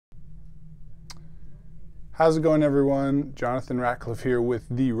How's it going, everyone? Jonathan Ratcliffe here with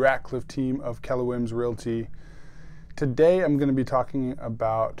the Ratcliffe team of Keller Williams Realty. Today I'm going to be talking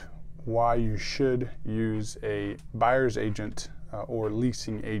about why you should use a buyer's agent or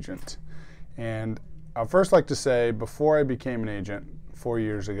leasing agent. And I'd first like to say, before I became an agent 4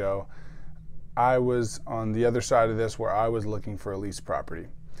 years ago, I was on the other side of this where I was looking for a lease property.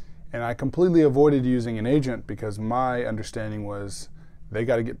 And I completely avoided using an agent because my understanding was they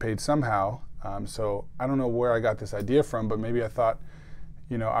got to get paid somehow. So I don't know where I got this idea from, but maybe I thought,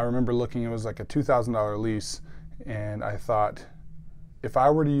 I remember looking, it was like a $2,000 lease, and I thought, if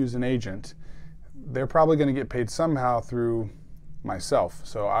I were to use an agent, they're probably going to get paid somehow through myself.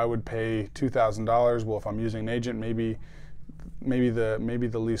 So I would pay $2,000. Well, if I'm using an agent, maybe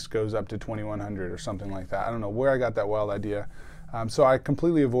the lease goes up to $2,100 or something like that. I don't know where I got that wild idea. So I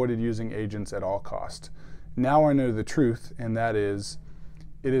completely avoided using agents at all cost. Now I know the truth, and that is,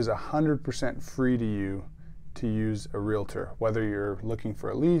 it is 100% free to you to use a realtor, whether you're looking for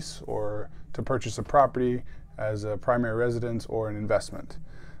a lease or to purchase a property as a primary residence or an investment.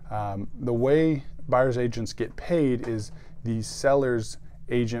 The way buyer's agents get paid is the seller's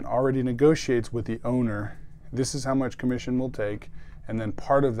agent already negotiates with the owner. This is how much commission we'll take, and then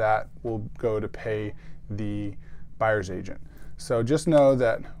part of that will go to pay the buyer's agent. So just know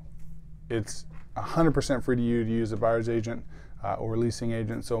that it's 100% free to you to use a buyer's agent or leasing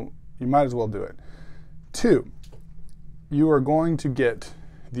agent, so you might as well do it. 2, you are going to get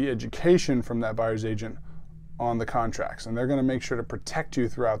the education from that buyer's agent on the contracts, and they're going to make sure to protect you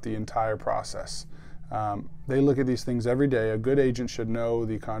throughout the entire process. They look at these things every day. A good agent should know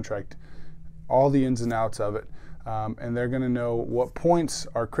the contract, all the ins and outs of it, and they're going to know what points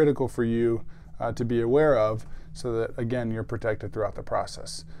are critical for you to be aware of, so that, again, you're protected throughout the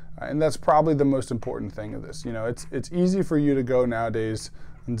process. And that's probably the most important thing of this. It's easy for you to go nowadays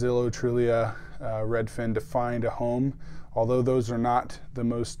on Zillow, Trulia, Redfin to find a home. Although those are not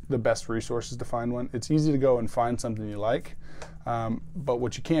the best resources to find one, it's easy to go and find something you like. But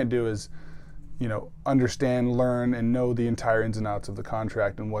what you can't do is, understand, learn, and know the entire ins and outs of the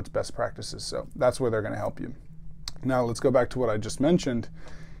contract and what's best practices. So that's where they're going to help you. Now let's go back to what I just mentioned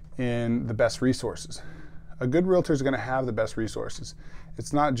in the best resources. A good realtor is going to have the best resources.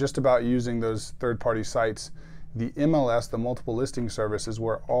 It's not just about using those third-party sites. The MLS, the multiple listing service, is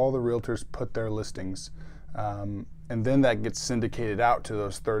where all the realtors put their listings. And then that gets syndicated out to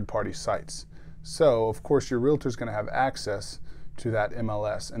those third-party sites. So, of course, your realtor is going to have access to that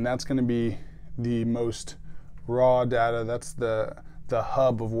MLS, and that's going to be the most raw data. That's the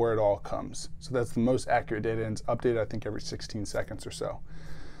hub of where it all comes. So that's the most accurate data, and it's updated, I think, every 16 seconds or so.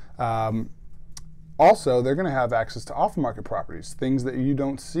 Also, they're going to have access to off-market properties, things that you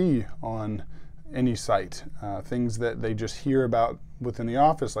don't see on any site, things that they just hear about within the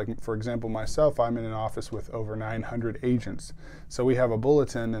office. Like, for example, myself, I'm in an office with over 900 agents. So we have a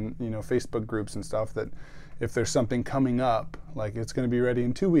bulletin and Facebook groups and stuff that if there's something coming up, like it's going to be ready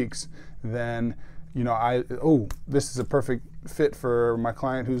in 2 weeks, then this is a perfect fit for my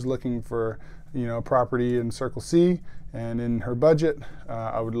client who's looking for a property in Circle C and in her budget.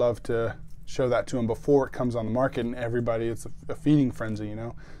 I would love to show that to them before it comes on the market, and everybody, it's a feeding frenzy,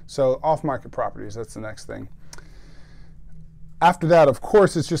 So off-market properties, that's the next thing. After that, of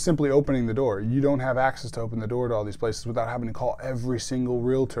course, it's just simply opening the door. You don't have access to open the door to all these places without having to call every single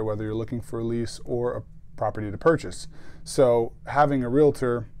realtor, whether you're looking for a lease or a property to purchase. So having a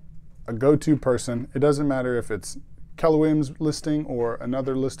realtor, a go-to person, it doesn't matter if it's Keller Williams listing or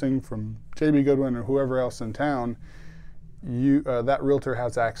another listing from JB Goodwin or whoever else in town, that realtor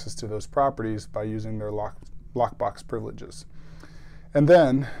has access to those properties by using their lockbox privileges. And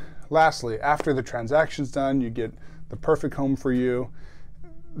then, lastly, after the transaction's done, you get the perfect home for you.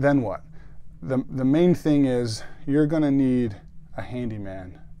 Then what? The main thing is you're going to need a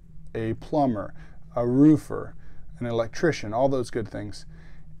handyman, a plumber, a roofer, an electrician, all those good things.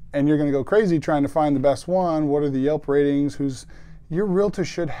 And you're going to go crazy trying to find the best one. What are the Yelp ratings? Your realtor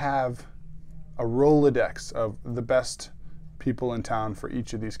should have a Rolodex of the best people in town for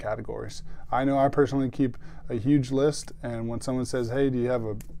each of these categories. I know I personally keep a huge list, and when someone says, hey, do you have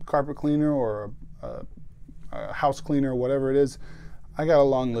a carpet cleaner or a house cleaner or whatever it is, I got a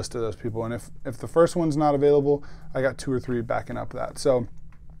long list of those people, and if the first one's not available, I got 2 or 3 backing up that. So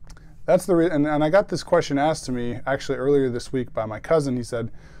that's and I got this question asked to me actually earlier this week by my cousin. He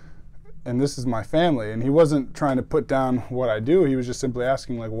said, and this is my family, and he wasn't trying to put down what I do, he was just simply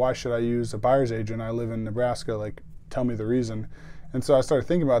asking, like, why should I use a buyer's agent? I live in Nebraska, like, tell me the reason. And so I started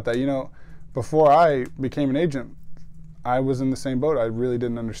thinking about that. Before I became an agent, I was in the same boat. I really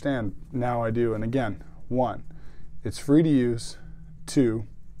didn't understand. Now I do. And again, 1, it's free to use. 2,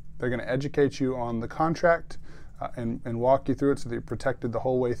 They're going to educate you on the contract and walk you through it so that you're protected the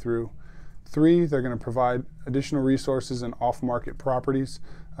whole way through. 3, they're going to provide additional resources and off-market properties,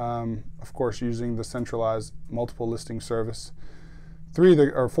 of course using the centralized multiple listing service. 4,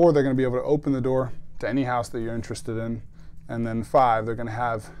 they're going to be able to open the door to any house that you're interested in. And then 5, they're going to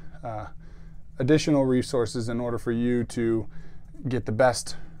have additional resources in order for you to get the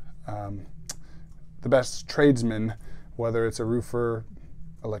best tradesman, whether it's a roofer,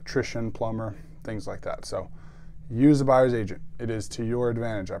 electrician, plumber, things like that. So use a buyer's agent. It is to your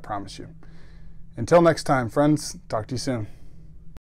advantage, I promise you. Until next time, friends, talk to you soon.